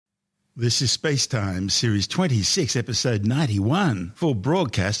This is SpaceTime, Series 26, Episode 91, for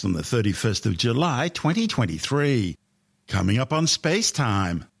broadcast on the 31st of July 2023. Coming up on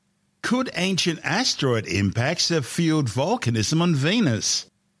SpaceTime, could ancient asteroid impacts have fueled volcanism on Venus?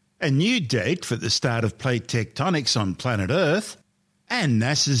 A new date for the start of plate tectonics on planet Earth? And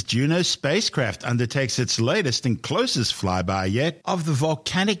NASA's Juno spacecraft undertakes its latest and closest flyby yet of the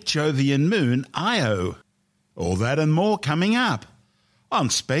volcanic Jovian moon, Io. All that and more coming up on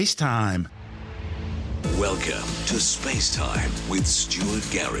SpaceTime. Welcome to SpaceTime with Stuart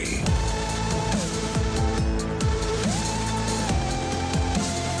Gary.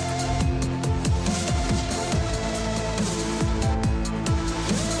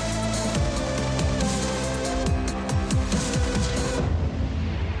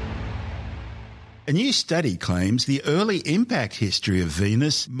 A new study claims the early impact history of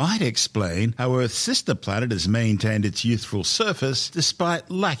Venus might explain how Earth's sister planet has maintained its youthful surface despite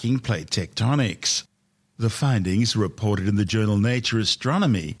lacking plate tectonics. The findings, reported in the journal Nature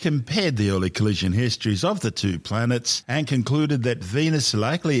Astronomy, compared the early collision histories of the two planets and concluded that Venus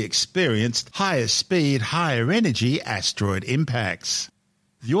likely experienced higher speed, higher energy asteroid impacts.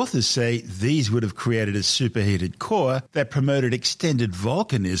 The authors say these would have created a superheated core that promoted extended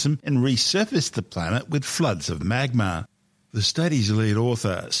volcanism and resurfaced the planet with floods of magma. The study's lead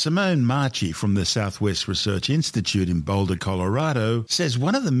author, Simone Marchi from the Southwest Research Institute in Boulder, Colorado, says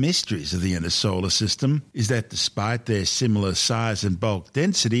one of the mysteries of the inner solar system is that despite their similar size and bulk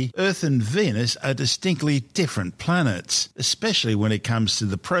density, Earth and Venus are distinctly different planets, especially when it comes to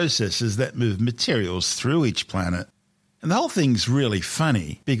the processes that move materials through each planet. And the whole thing's really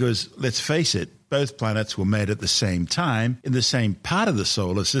funny because, let's face it, both planets were made at the same time, in the same part of the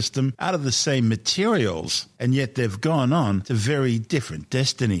solar system, out of the same materials, and yet they've gone on to very different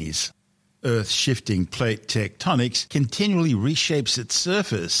destinies. Earth's shifting plate tectonics continually reshapes its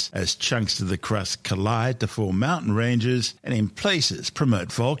surface as chunks of the crust collide to form mountain ranges and in places promote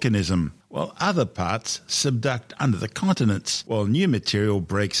volcanism, while other parts subduct under the continents, while new material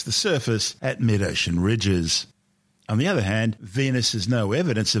breaks the surface at mid-ocean ridges. On the other hand, Venus has no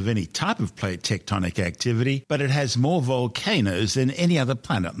evidence of any type of plate tectonic activity, but it has more volcanoes than any other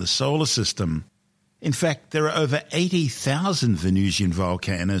planet in the solar system. In fact, there are over 80,000 Venusian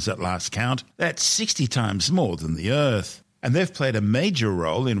volcanoes at last count. That's 60 times more than the Earth. And they've played a major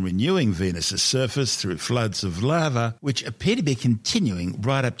role in renewing Venus's surface through floods of lava, which appear to be continuing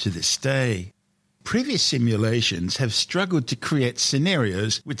right up to this day. Previous simulations have struggled to create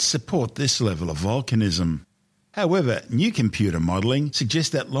scenarios which support this level of volcanism. However, new computer modelling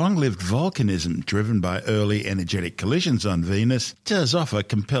suggests that long-lived volcanism driven by early energetic collisions on Venus does offer a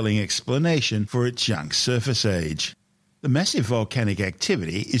compelling explanation for its young surface age. The massive volcanic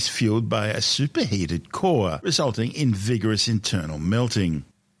activity is fueled by a superheated core, resulting in vigorous internal melting.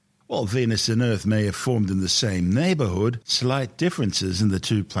 While Venus and Earth may have formed in the same neighbourhood, slight differences in the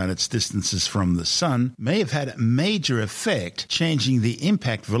two planets' distances from the Sun may have had a major effect, changing the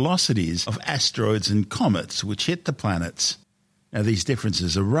impact velocities of asteroids and comets which hit the planets. Now, these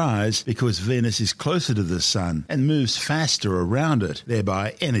differences arise because Venus is closer to the Sun and moves faster around it,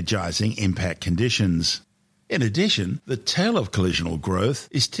 thereby energising impact conditions. In addition, the tail of collisional growth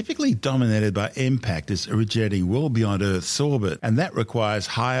is typically dominated by impactors originating well beyond Earth's orbit, and that requires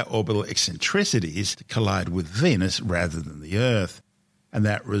higher orbital eccentricities to collide with Venus rather than the Earth. And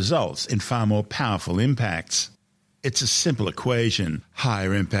that results in far more powerful impacts. It's a simple equation.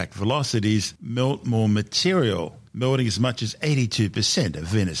 Higher impact velocities melt more material, melting as much as 82% of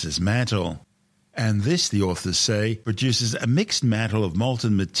Venus's mantle. And this, the authors say, produces a mixed mantle of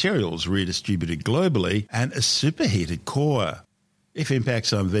molten materials redistributed globally and a superheated core. If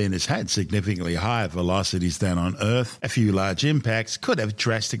impacts on Venus had significantly higher velocities than on Earth, a few large impacts could have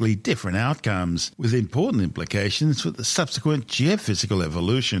drastically different outcomes, with important implications for the subsequent geophysical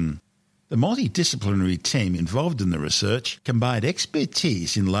evolution. The multidisciplinary team involved in the research combined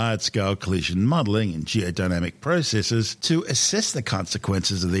expertise in large-scale collision modelling and geodynamic processes to assess the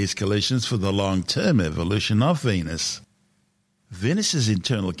consequences of these collisions for the long-term evolution of Venus. Venus's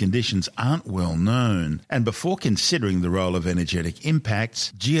internal conditions aren't well known, and before considering the role of energetic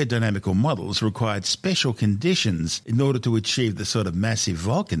impacts, geodynamical models required special conditions in order to achieve the sort of massive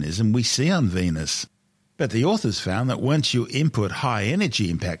volcanism we see on Venus. But the authors found that once you input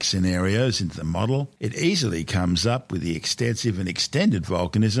high-energy impact scenarios into the model, it easily comes up with the extensive and extended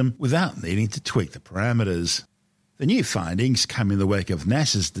volcanism without needing to tweak the parameters. The new findings come in the wake of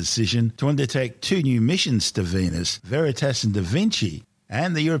NASA's decision to undertake two new missions to Venus, Veritas and Da Vinci,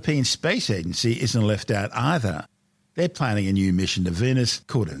 and the European Space Agency isn't left out either. They're planning a new mission to Venus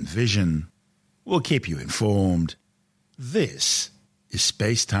called Envision. We'll keep you informed. This is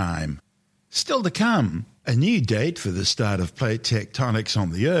SpaceTime. Still to come, a new date for the start of plate tectonics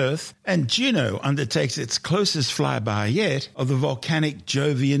on the Earth, and Juno undertakes its closest flyby yet of the volcanic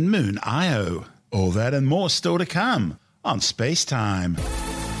Jovian moon Io. All that and more still to come on SpaceTime.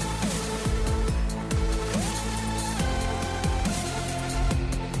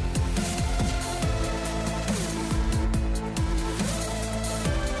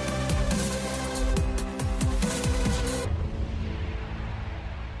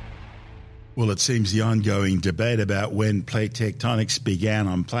 Well, it seems the ongoing debate about when plate tectonics began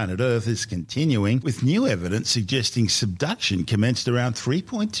on planet Earth is continuing, with new evidence suggesting subduction commenced around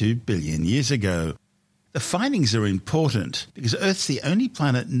 3.2 billion years ago. The findings are important because Earth's the only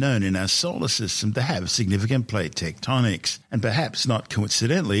planet known in our solar system to have significant plate tectonics, and perhaps not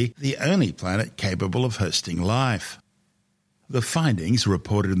coincidentally, the only planet capable of hosting life. The findings,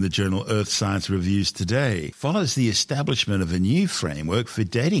 reported in the journal Earth Science Reviews today, follows the establishment of a new framework for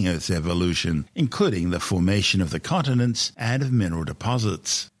dating Earth's evolution, including the formation of the continents and of mineral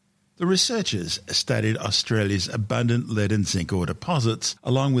deposits. The researchers studied Australia's abundant lead and zinc ore deposits,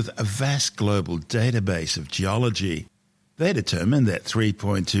 along with a vast global database of geology. They determined that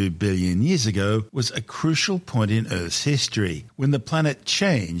 3.2 billion years ago was a crucial point in Earth's history, when the planet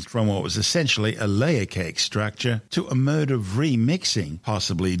changed from what was essentially a layer cake structure to a mode of remixing,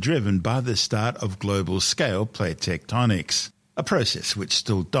 possibly driven by the start of global-scale plate tectonics, a process which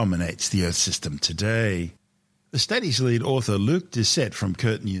still dominates the Earth system today. The study's lead author, Luc Doucet from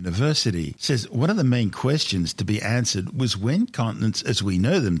Curtin University, says one of the main questions to be answered was when continents as we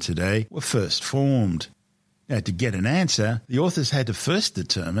know them today were first formed. Now, to get an answer, the authors had to first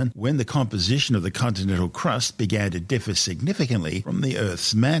determine when the composition of the continental crust began to differ significantly from the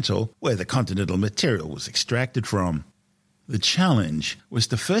Earth's mantle, where the continental material was extracted from. The challenge was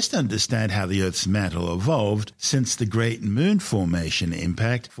to first understand how the Earth's mantle evolved since the Great Moon Formation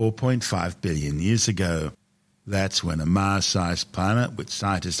impact 4.5 billion years ago. That's when a Mars-sized planet, which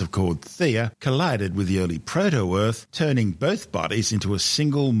scientists have called Theia, collided with the early proto-Earth, turning both bodies into a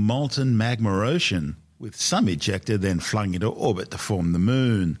single molten magma ocean, with some ejected then flung into orbit to form the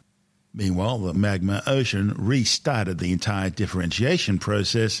Moon. Meanwhile, the magma ocean restarted the entire differentiation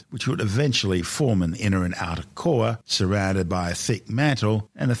process, which would eventually form an inner and outer core, surrounded by a thick mantle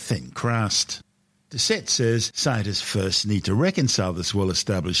and a thin crust. Doucet says scientists first need to reconcile this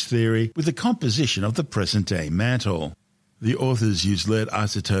well-established theory with the composition of the present-day mantle. The authors used lead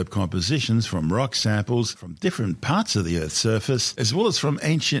isotope compositions from rock samples from different parts of the Earth's surface, as well as from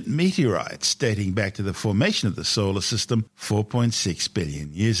ancient meteorites dating back to the formation of the solar system 4.6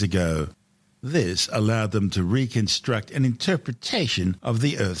 billion years ago. This allowed them to reconstruct an interpretation of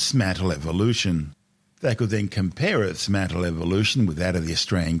the Earth's mantle evolution. They could then compare Earth's mantle evolution with that of the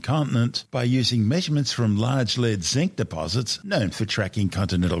Australian continent by using measurements from large lead-zinc deposits known for tracking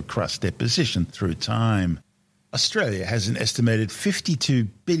continental crust deposition through time. Australia has an estimated 52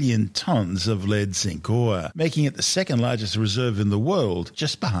 billion tonnes of lead-zinc ore, making it the second largest reserve in the world,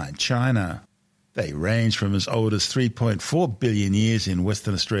 just behind China. They range from as old as 3.4 billion years in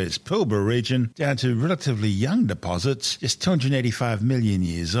Western Australia's Pilbara region down to relatively young deposits, just 285 million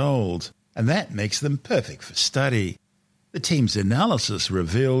years old, and that makes them perfect for study. The team's analysis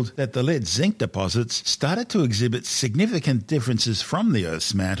revealed that the lead-zinc deposits started to exhibit significant differences from the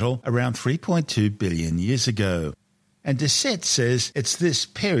Earth's mantle around 3.2 billion years ago. And Doucet says it's this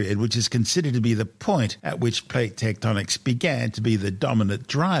period which is considered to be the point at which plate tectonics began to be the dominant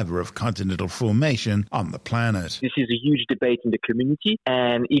driver of continental formation on the planet. This is a huge debate in the community,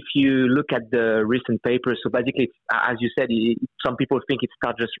 and if you look at the recent papers, so basically, as you said, some people think it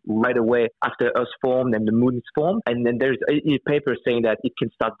starts just right away after Earth formed and the Moon is formed, and then there's a paper saying that it can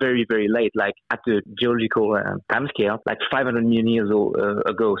start very, very late, like at the geological timescale, like 500 million years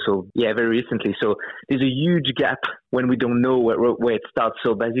ago, so yeah, very recently. So there's a huge gap when we don't know where it starts.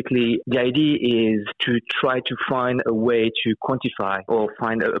 So basically, the idea is to try to find a way to quantify or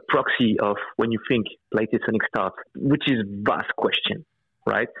find a proxy of when you think plate tectonic starts, which is a vast question,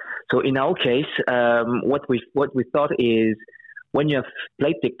 right? So in our case, what we thought is when you have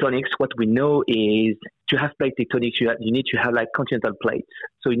plate tectonics, what we know is to have plate tectonics, you need to have like continental plates.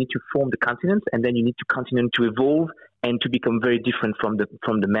 So you need to form the continents, and then you need to continue to evolve and to become very different from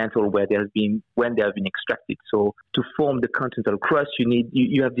the mantle when they have been extracted. So to form the continental crust,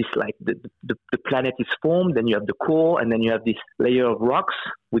 you have this, like the planet is formed, then you have the core, and then you have this layer of rocks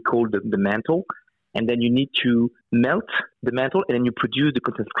we call the mantle. And then you need to melt the mantle, and then you produce the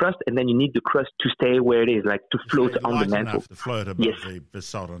continental crust, and then you need the crust to stay where it is, like to float on the mantle. To float above the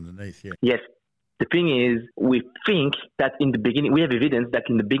basalt underneath, yeah. Yes. The thing is, we think that in the beginning, we have evidence that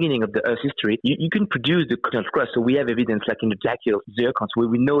in the beginning of the Earth's history, you can produce the continental crust. So we have evidence like in the Jack Hills, zircons, where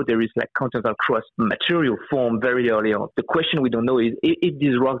we know there is like continental crust material formed very early on. The question we don't know is if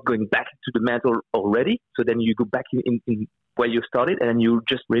these rocks going back to the mantle already, so then you go back in where you started and then you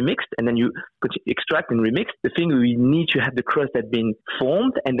just remixed and then you extract and remix. The thing we need to have the crust that been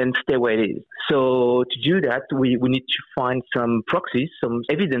formed and then stay where it is. So to do that, we need to find some proxies, some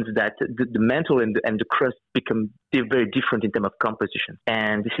evidence that the mantle and the crust become very different in terms of composition.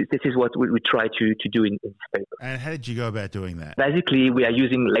 And this is what we try to do in this paper. And how did you go about doing that? Basically, we are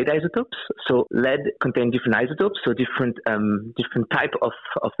using lead isotopes. So lead contains different isotopes, so different type of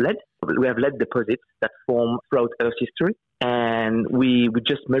lead. We have lead deposits that form throughout Earth's history. And we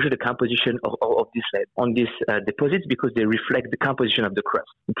just measure the composition of this lead on these deposits because they reflect the composition of the crust.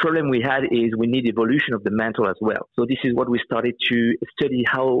 The problem we had is we need evolution of the mantle as well. So this is what we started to study,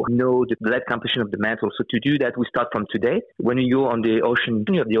 how we know the lead composition of the mantle. So to do that, we start from today. When you go on the ocean,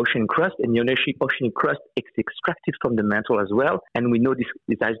 you have the ocean crust, and the ocean crust is extracted from the mantle as well. And we know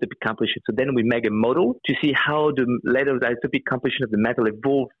this isotopic composition. So then we make a model to see how the lead isotopic composition of the mantle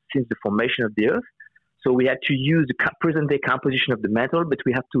evolved since the formation of the Earth. So we had to use the present-day composition of the mantle, but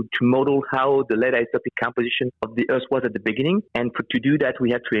we have to model how the lead isotopic composition of the Earth was at the beginning. And to do that,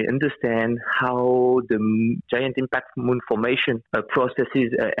 we had to understand how the giant impact moon formation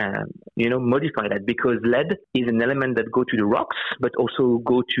processes, modify that. Because lead is an element that go to the rocks, but also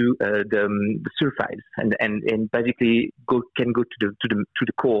go to the sulfides, and basically can go to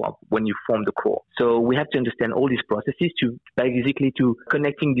the core when you form the core. So we have to understand all these processes to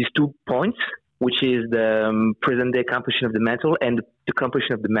connecting these 2 points, which is the present-day composition of the mantle and the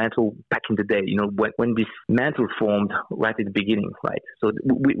composition of the mantle back in the day, when this mantle formed right at the beginning, right? So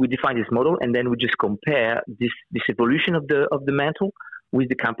we define this model, and then we just compare this evolution of the mantle with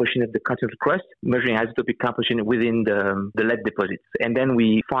the composition of the continental crust, measuring isotopic composition within the lead deposits. And then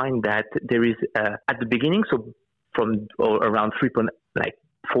we find that there is, at the beginning, so from around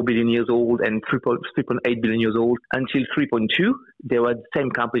 4 billion years old and 3.8 billion years old until 3.2, they were the same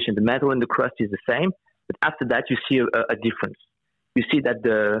composition. The mantle and the crust is the same. But after that, you see a difference. You see that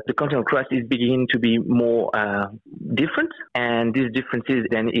the continental crust is beginning to be more different. And this difference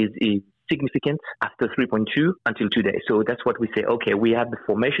is significant after 3.2 until today. So that's what we say. Okay, we have the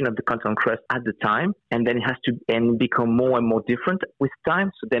formation of the continental crust at the time, and then it has to become more and more different with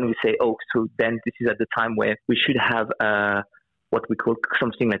time. So then we say, so then this is at the time where we should have what we call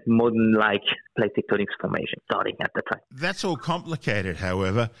something like modern-like plate tectonics formation starting at the time. That's all complicated,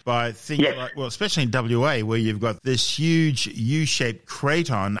 however, by things like, especially in WA, where you've got this huge U-shaped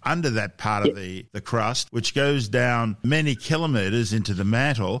craton under that part of the crust, which goes down many kilometres into the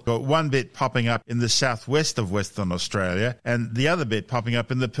mantle. Got one bit popping up in the southwest of Western Australia and the other bit popping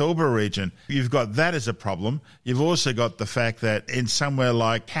up in the Pilbara region. You've got that as a problem. You've also got the fact that in somewhere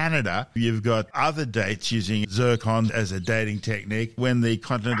like Canada, you've got other dates using zircon as a dating technique when the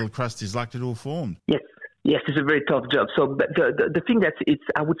continental crust is likely to have formed. Yes, it's a very tough job. So the thing that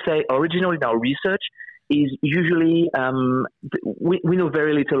I would say, original in our research is usually we know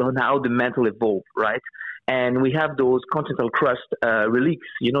very little on how the mantle evolved, right? And we have those continental crust relics,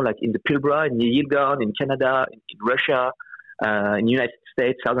 like in the Pilbara, in the Yilgarn, in Canada, in Russia, in the United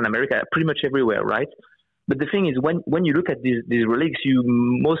States, Southern America, pretty much everywhere, right? But the thing is, when you look at these relics, you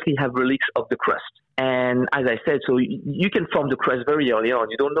mostly have relics of the crust. And as I said, so you can form the crust very early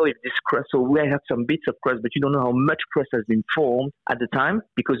on. You don't know if this crust, so we have some bits of crust, but you don't know how much crust has been formed at the time.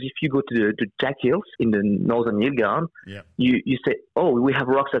 Because if you go to the Jack Hills in the northern Yilgarn, you say, we have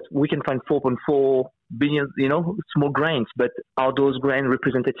rocks that we can find 4.4 billion, small grains. But are those grains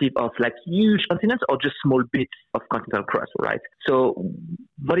representative of like huge continents or just small bits of continental crust, right? So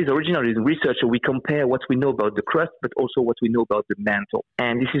what is original is research. So we compare what we know about the crust, but also what we know about the mantle.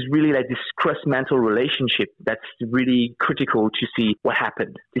 And this is really like this crust-mantle relationship that's really critical to see what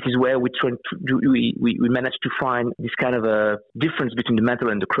happened. This is where we managed to find this kind of a difference between the mantle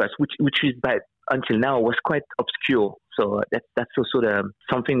and the crust, which is until now was quite obscure. So that's also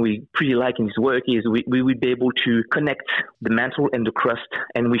something we pretty like in this work is we would be able to connect the mantle and the crust,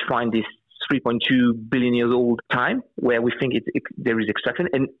 and we find this 3.2 billion years old time where we think there is extraction.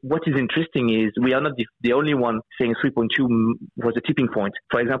 And what is interesting is we are not the only one saying 3.2 was a tipping point.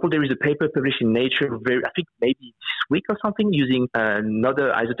 For example, there is a paper published in Nature, I think maybe this week or something, using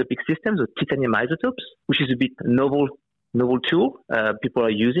another isotopic system, so titanium isotopes, which is a bit novel novel tool people are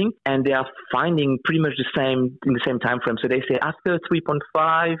using, and they are finding pretty much the same in the same time frame. So they say after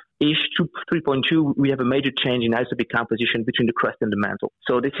 3.5-ish to 3.2, we have a major change in isotopic composition between the crust and the mantle.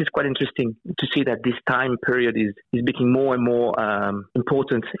 So this is quite interesting to see that this time period is becoming more and more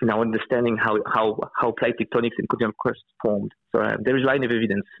important in our understanding how plate tectonics and continental crust formed. So there is a line of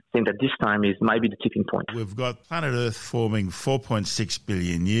evidence saying that this time might be the tipping point. We've got planet Earth forming 4.6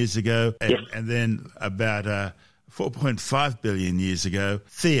 billion years ago, and then about 4.5 billion years ago,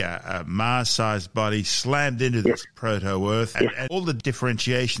 Theia, a Mars-sized body, slammed into this proto-Earth, and all the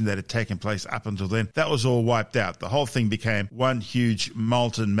differentiation that had taken place up until then, that was all wiped out. The whole thing became one huge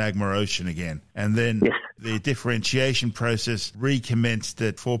molten magma ocean again. And then the differentiation process recommenced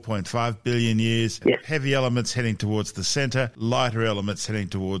at 4.5 billion years. Heavy elements heading towards the center, lighter elements heading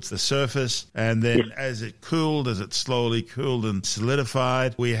towards the surface. And then as it slowly cooled and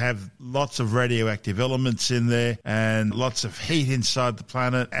solidified, we have lots of radioactive elements in there and lots of heat inside the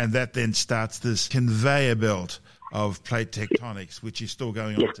planet. And that then starts this conveyor belt of plate tectonics, which is still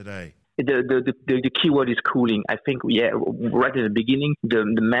going on today. The key word is cooling. I think, right at the beginning, the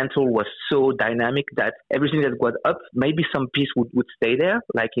mantle was so dynamic that everything that got up, maybe some piece would stay there,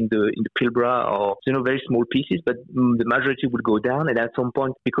 like in the Pilbara or, very small pieces, but the majority would go down. And at some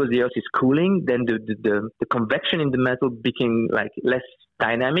point, because the Earth is cooling, then the convection in the mantle became like less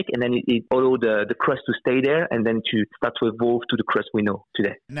dynamic, and then it allowed the crust to stay there and then to start to evolve to the crust we know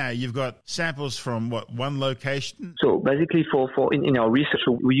today. Now, you've got samples from one location? So basically in our research,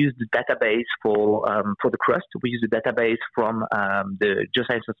 we use the database for the crust. We use the database from the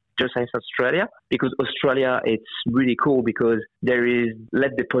Geoscience Australia, because Australia, it's really cool because there is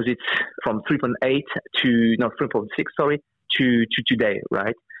lead deposits from 3.6 to today,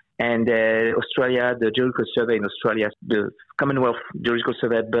 right? And Australia, the Geological Survey in Australia, the Commonwealth Geological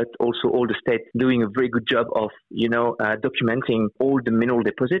Survey, but also all the states doing a very good job of, documenting all the mineral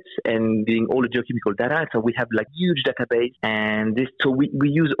deposits and getting all the geochemical data. So we have like huge database, and we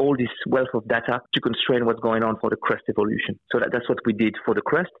use all this wealth of data to constrain what's going on for the crust evolution. So that's what we did for the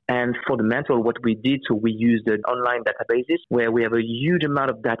crust. And for the mantle, what we did, so we used an online databases where we have a huge amount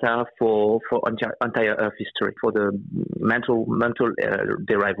of data for entire Earth history, for the mantle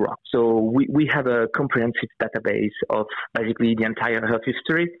derived rock. So we have a comprehensive database of basically the entire Earth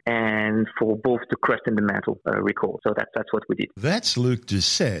history, and for both the crust and the mantle record. So that's what we did. That's Luc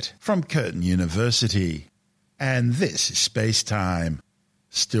Doucet from Curtin University. And this is SpaceTime.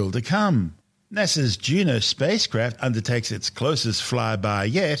 Still to come, NASA's Juno spacecraft undertakes its closest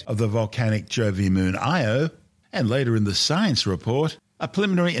flyby yet of the volcanic Jovian moon Io. And later in the science report, a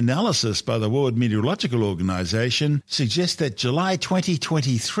preliminary analysis by the World Meteorological Organization suggests that July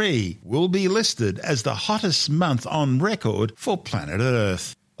 2023 will be listed as the hottest month on record for planet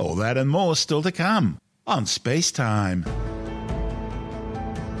Earth. All that and more still to come on SpaceTime.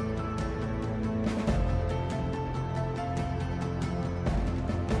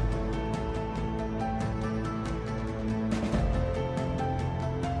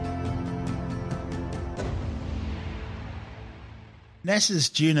 NASA's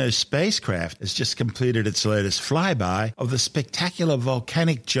Juno spacecraft has just completed its latest flyby of the spectacular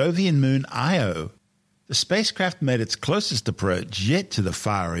volcanic Jovian moon Io. The spacecraft made its closest approach yet to the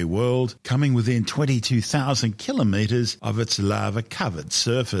fiery world, coming within 22,000 kilometres of its lava-covered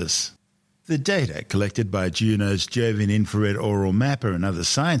surface. The data collected by Juno's Jovian infrared auroral mapper and other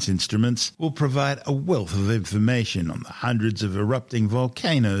science instruments will provide a wealth of information on the hundreds of erupting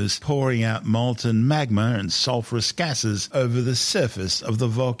volcanoes pouring out molten magma and sulfurous gases over the surface of the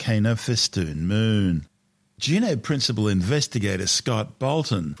volcano-festooned moon. Juno principal investigator Scott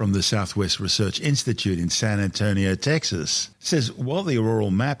Bolton from the Southwest Research Institute in San Antonio, Texas, says while the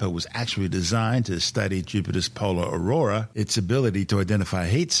auroral mapper was actually designed to study Jupiter's polar aurora, its ability to identify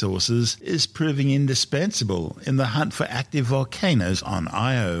heat sources is proving indispensable in the hunt for active volcanoes on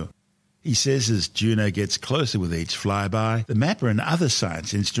Io. He says as Juno gets closer with each flyby, the mapper and other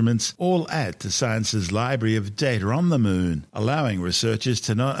science instruments all add to science's library of data on the moon, allowing researchers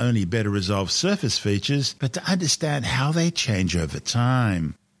to not only better resolve surface features, but to understand how they change over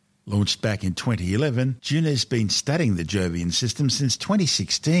time. Launched back in 2011, Juno's been studying the Jovian system since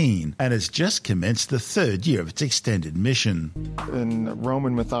 2016 and has just commenced the third year of its extended mission. In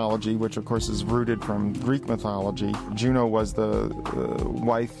Roman mythology, which of course is rooted from Greek mythology, Juno was the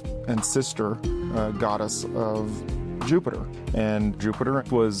wife and sister goddess of Jupiter. And Jupiter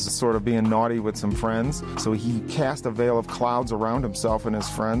was sort of being naughty with some friends, so he cast a veil of clouds around himself and his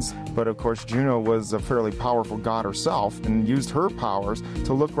friends. But of course, Juno was a fairly powerful god herself and used her powers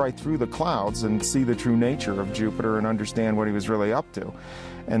to look right through the clouds and see the true nature of Jupiter and understand what he was really up to.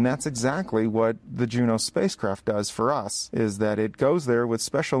 And that's exactly what the Juno spacecraft does for us, is that it goes there with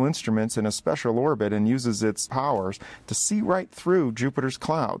special instruments in a special orbit and uses its powers to see right through Jupiter's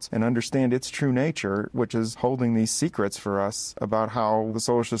clouds and understand its true nature, which is holding these secrets for us about how the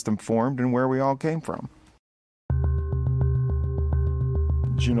solar system formed and where we all came from.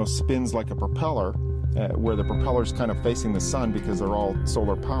 Juno spins like a propeller, where the propeller's kind of facing the sun because they're all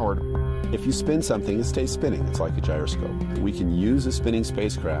solar powered. If you spin something, it stays spinning. It's like a gyroscope. We can use a spinning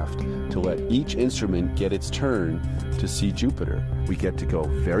spacecraft to let each instrument get its turn to see Jupiter. We get to go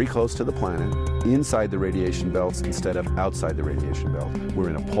very close to the planet, inside the radiation belts instead of outside the radiation belt. We're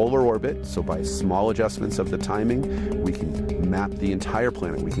in a polar orbit, so by small adjustments of the timing, we can map the entire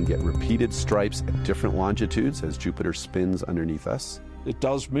planet. We can get repeated stripes at different longitudes as Jupiter spins underneath us. It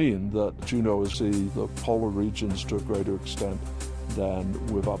does mean that Juno sees the polar regions to a greater extent than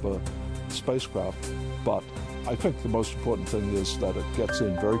with other spacecraft, but I think the most important thing is that it gets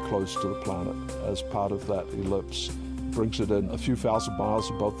in very close to the planet as part of that ellipse, brings it in a few thousand miles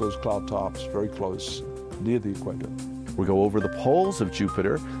above those cloud tops, very close, near the equator. We go over the poles of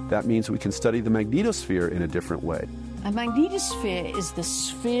Jupiter. That means we can study the magnetosphere in a different way. A magnetosphere is the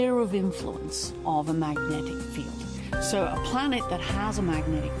sphere of influence of a magnetic field. So a planet that has a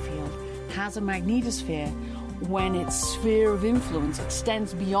magnetic field has a magnetosphere when its sphere of influence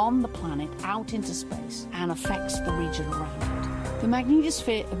extends beyond the planet out into space and affects the region around it. The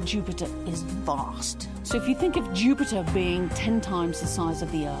magnetosphere of Jupiter is vast. So if you think of Jupiter being 10 times the size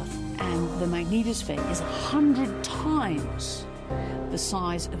of the Earth, and the magnetosphere is 100 times the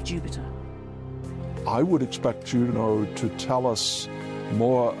size of Jupiter. I would expect Juno to tell us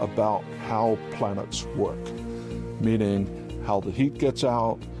more about how planets work, meaning how the heat gets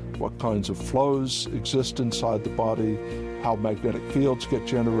out, what kinds of flows exist inside the body, how magnetic fields get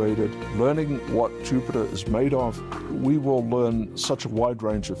generated. Learning what Jupiter is made of, we will learn such a wide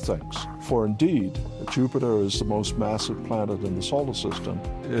range of things. For indeed, Jupiter is the most massive planet in the solar system.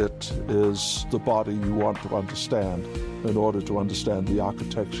 It is the body you want to understand in order to understand the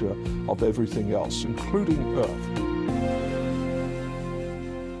architecture of everything else, including Earth.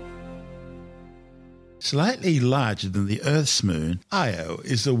 Slightly larger than the Earth's moon, Io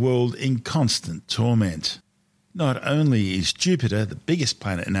is a world in constant torment. Not only is Jupiter the biggest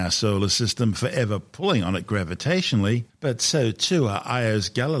planet in our solar system forever pulling on it gravitationally, but so too are Io's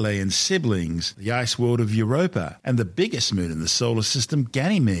Galilean siblings, the ice world of Europa, and the biggest moon in the solar system,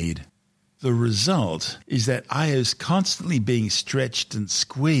 Ganymede. The result is that Io's constantly being stretched and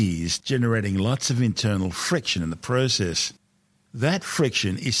squeezed, generating lots of internal friction in the process. That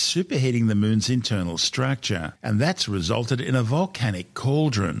friction is superheating the moon's internal structure, and that's resulted in a volcanic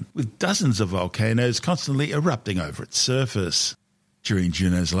cauldron, with dozens of volcanoes constantly erupting over its surface. During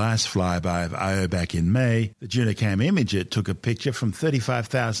Juno's last flyby of Io back in May, the JunoCam imager took a picture from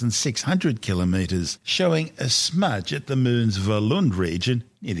 35,600 kilometres, showing a smudge at the moon's Volund region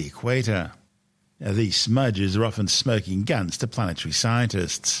near the equator. Now, these smudges are often smoking guns to planetary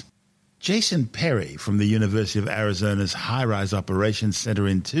scientists. Jason Perry from the University of Arizona's High-Rise Operations Center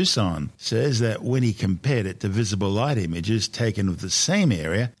in Tucson says that when he compared it to visible light images taken of the same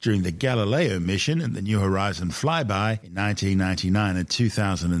area during the Galileo mission and the New Horizon flyby in 1999 and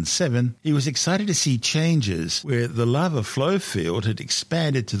 2007, he was excited to see changes where the lava flow field had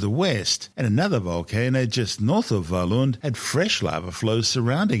expanded to the west and another volcano just north of Volund had fresh lava flows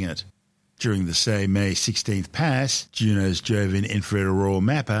surrounding it. During the same May 16th pass, Juno's Jovian infrared auroral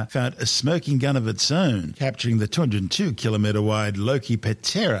mapper found a smoking gun of its own, capturing the 202-kilometre-wide Loki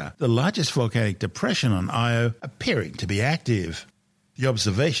Patera, the largest volcanic depression on Io, appearing to be active. The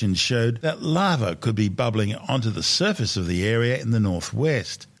observations showed that lava could be bubbling onto the surface of the area in the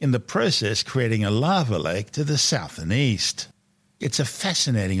northwest, in the process creating a lava lake to the south and east. It's a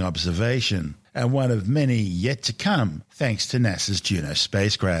fascinating observation, and one of many yet to come, thanks to NASA's Juno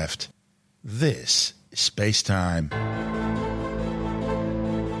spacecraft. This is SpaceTime.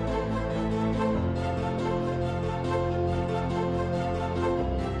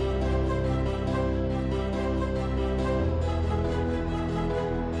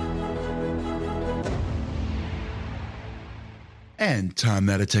 And time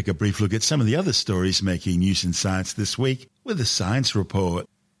now to take a brief look at some of the other stories making news in science this week with a science report.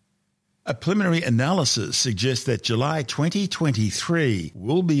 A preliminary analysis suggests that July 2023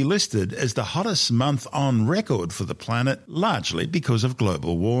 will be listed as the hottest month on record for the planet, largely because of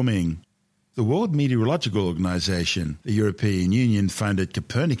global warming. The World Meteorological Organization, the European Union-funded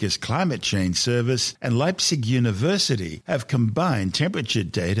Copernicus Climate Change Service, and Leipzig University have combined temperature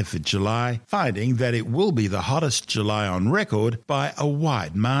data for July, finding that it will be the hottest July on record by a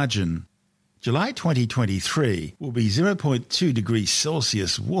wide margin. July 2023 will be 0.2 degrees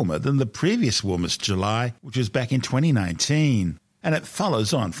Celsius warmer than the previous warmest July, which was back in 2019, and it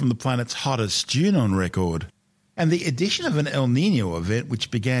follows on from the planet's hottest June on record. And the addition of an El Niño event, which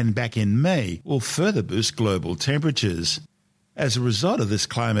began back in May, will further boost global temperatures. As a result of this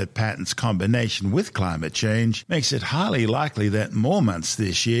climate pattern's combination with climate change, makes it highly likely that more months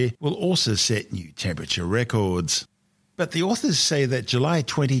this year will also set new temperature records. But the authors say that July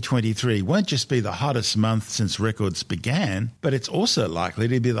 2023 won't just be the hottest month since records began, but it's also likely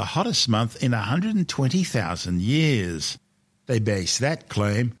to be the hottest month in 120,000 years. They base that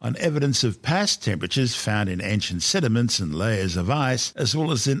claim on evidence of past temperatures found in ancient sediments and layers of ice, as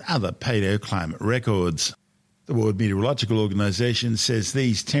well as in other paleoclimate records. The World Meteorological Organization says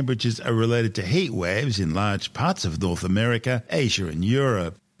these temperatures are related to heat waves in large parts of North America, Asia and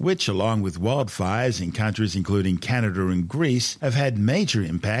Europe, which, along with wildfires in countries including Canada and Greece, have had major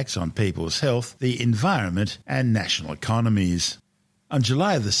impacts on people's health, the environment and national economies. On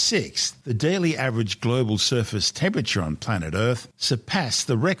July the 6th, the daily average global surface temperature on planet Earth surpassed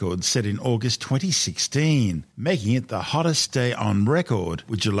the record set in August 2016, making it the hottest day on record,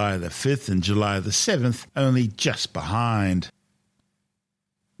 with July the 5th and July the 7th only just behind.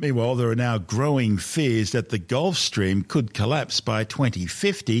 Meanwhile, there are now growing fears that the Gulf Stream could collapse by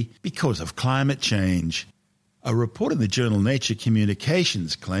 2050 because of climate change. A report in the journal Nature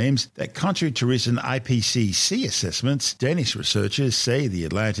Communications claims that contrary to recent IPCC assessments, Danish researchers say the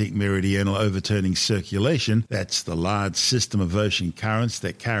Atlantic Meridional Overturning Circulation, that's the large system of ocean currents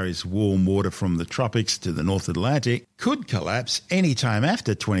that carries warm water from the tropics to the North Atlantic, could collapse any time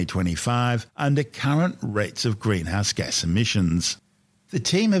after 2025 under current rates of greenhouse gas emissions. The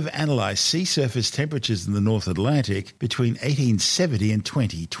team have analysed sea surface temperatures in the North Atlantic between 1870 and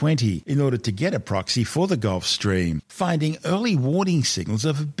 2020 in order to get a proxy for the Gulf Stream, finding early warning signals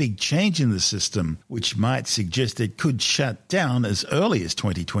of a big change in the system, which might suggest it could shut down as early as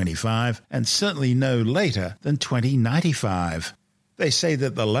 2025 and certainly no later than 2095. They say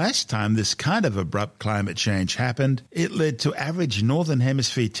that the last time this kind of abrupt climate change happened, it led to average Northern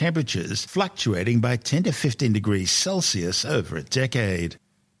Hemisphere temperatures fluctuating by 10 to 15 degrees Celsius over a decade.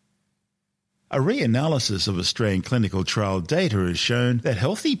 A reanalysis of Australian clinical trial data has shown that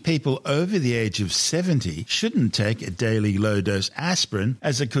healthy people over the age of 70 shouldn't take a daily low-dose aspirin,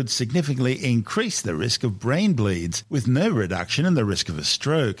 as it could significantly increase the risk of brain bleeds, with no reduction in the risk of a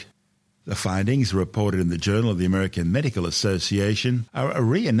stroke. The findings, reported in the Journal of the American Medical Association, are a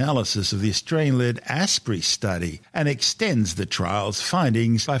reanalysis of the Australian-led ASPRI study and extends the trial's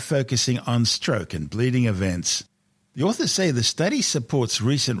findings by focusing on stroke and bleeding events. The authors say the study supports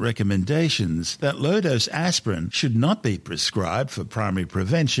recent recommendations that low-dose aspirin should not be prescribed for primary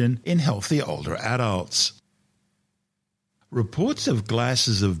prevention in healthy older adults. Reports of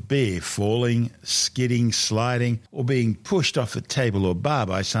glasses of beer falling, skidding, sliding, or being pushed off a table or bar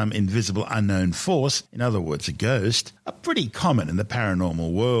by some invisible unknown force, in other words a ghost, are pretty common in the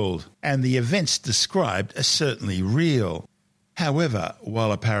paranormal world, and the events described are certainly real. However,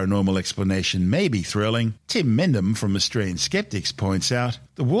 while a paranormal explanation may be thrilling, Tim Mendham from Australian Skeptics points out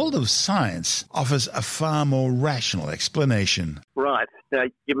the world of science offers a far more rational explanation. Right. Now,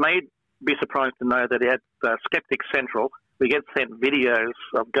 you may be surprised to know that at Skeptics Central, we get sent videos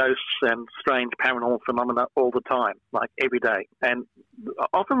of ghosts and strange paranormal phenomena all the time, like every day. And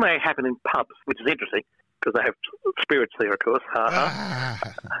often they happen in pubs, which is interesting, because they have spirits there, of course.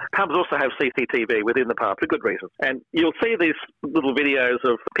 Pubs also have CCTV within the pub for good reasons. And you'll see these little videos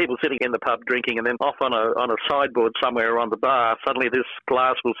of people sitting in the pub drinking, and then off on a sideboard somewhere around the bar, suddenly this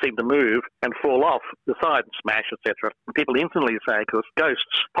glass will seem to move and fall off the side and smash, etc. People instantly say, because ghosts,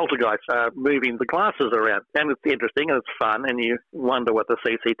 poltergeists, are moving the glasses around. And it's interesting and it's fun, and you wonder what the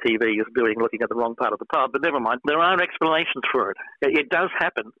CCTV is doing looking at the wrong part of the pub. But never mind, there are explanations for it. It does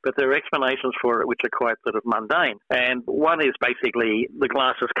happen, but there are explanations for it which are quite sort of mundane. And one is basically the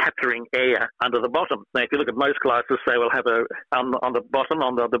glasses capturing air under the bottom. Now, if you look at most glasses, they will have on the bottom,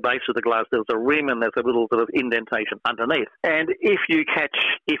 on the base of the glass, there's a rim and there's a little sort of indentation underneath. And if you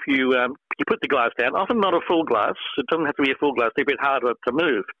put the glass down, often not a full glass, it doesn't have to be a full glass, it's a bit harder to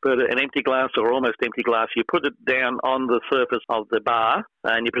move, but an empty glass or almost empty glass, you put it down on the surface of the bar,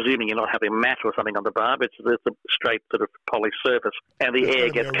 and you're presuming you're not having a mat or something on the bar, but it's a straight sort of polished surface, and the air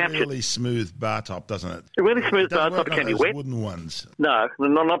gets captured. A really smooth bar top, doesn't it? it? Really smooth It doesn't bar top work can on be those wet. wooden ones. No,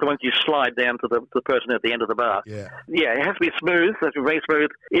 not the ones you slide down to the person at the end of the bar. Yeah. Yeah, it has to be smooth. It has to be very smooth.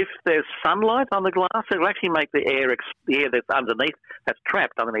 If there's sunlight on the glass, it will actually make the air that's underneath, that's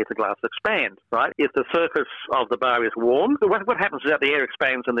trapped underneath the glass, expand, right? If the surface of the bar is warm, what happens is that the air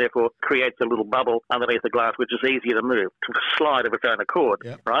expands and therefore creates a little bubble underneath the glass, which is easier to move, to slide of its own accord,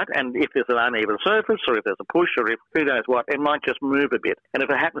 right? And if there's an uneven surface, or if there's a push, or if who knows what, it might just move a bit. And if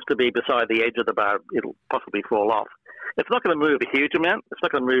it happens to be beside the edge of the bar, it'll possibly fall off. It's not going to move a huge amount. It's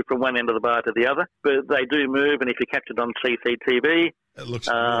not going to move from one end of the bar to the other, but they do move. And if you capture it on CCTV, it looks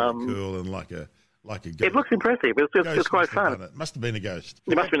really cool and like a ghost. It looks impressive. It's quite fun. It must have been a ghost.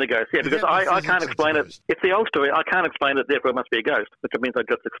 It must have been a ghost, yeah, because I can't explain it. It's the old story. I can't explain it, therefore it must be a ghost, which means I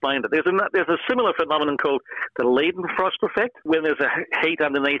just explained it. There's a similar phenomenon called the Leidenfrost effect. When there's a heat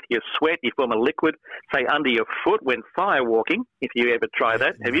underneath your sweat, you form a liquid, say, under your foot when firewalking, if you ever try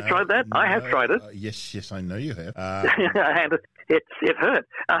that. Have you tried that? No, I have tried it. Yes, I know you have. And it hurt.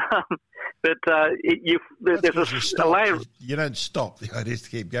 But there's a layer. You don't stop. The idea is to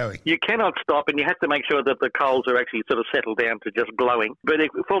keep going. You cannot stop, and you have to make sure that the coals are actually sort of settled down to just glowing. But it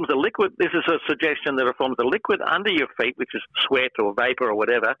forms a liquid. This is a suggestion that it forms a liquid under your feet, which is sweat or vapor or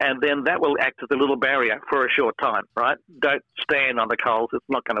whatever, and then that will act as a little barrier for a short time, right? Don't stand on the coals. It's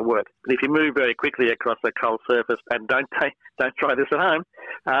not going to work. But if you move very quickly across the coal surface, and don't try this at home,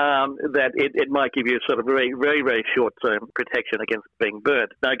 that it might give you sort of very, very, very short-term protection against being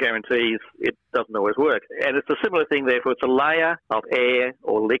burnt. No guarantees. It doesn't always work. And it's a similar thing, therefore. It's a layer of air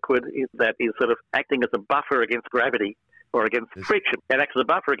or liquid that is sort of acting as a buffer against gravity or against friction. It acts as a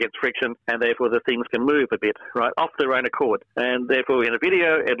buffer against friction, and therefore the things can move a bit, right, off their own accord. And therefore, in a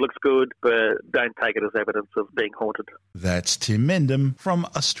video, it looks good, but don't take it as evidence of being haunted. That's Tim Mendham from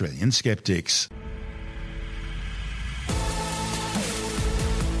Australian Skeptics.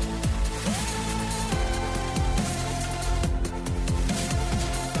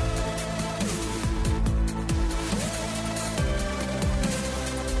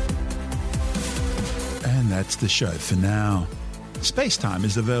 And that's the show for now. SpaceTime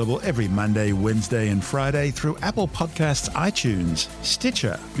is available every Monday, Wednesday and Friday through Apple Podcasts, iTunes,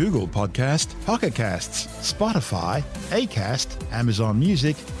 Stitcher, Google Podcast, Pocket Casts, Spotify, Acast, Amazon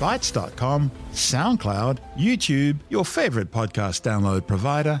Music, Bytes.com, SoundCloud, YouTube, your favourite podcast download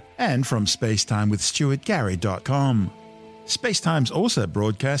provider, and from spacetimewithstuartgary.com. SpaceTime's also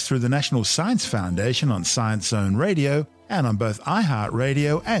broadcast through the National Science Foundation on Science Zone Radio and on both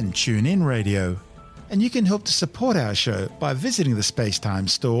iHeartRadio and TuneIn Radio. And you can help to support our show by visiting the SpaceTime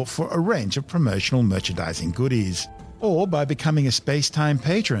store for a range of promotional merchandising goodies, or by becoming a SpaceTime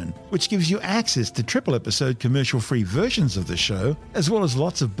patron, which gives you access to triple-episode commercial-free versions of the show, as well as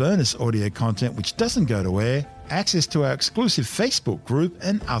lots of bonus audio content which doesn't go to air, access to our exclusive Facebook group,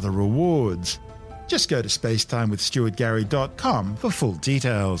 and other rewards. Just go to spacetimewithstuartgary.com for full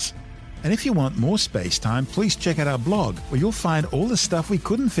details. And if you want more SpaceTime, please check out our blog, where you'll find all the stuff we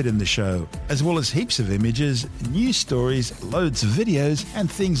couldn't fit in the show, as well as heaps of images, news stories, loads of videos,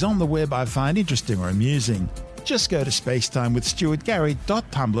 and things on the web I find interesting or amusing. Just go to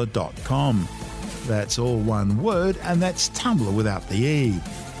spacetimewithstuartgary.tumblr.com. That's all one word, and that's Tumblr without the E.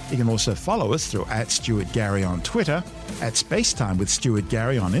 You can also follow us through @StuartGary on Twitter,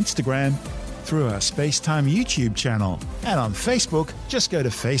 @SpaceTimeWithStuartGary on Instagram, through our SpaceTime YouTube channel, and on Facebook, just go to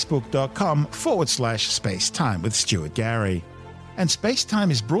facebook.com/SpaceTime with Stuart Gary. And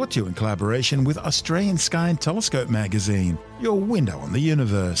SpaceTime is brought to you in collaboration with Australian Sky and Telescope magazine, your window on the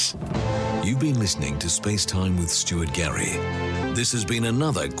universe. You've been listening to SpaceTime with Stuart Gary. This has been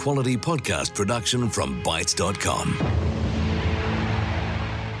another quality podcast production from Bytes.com.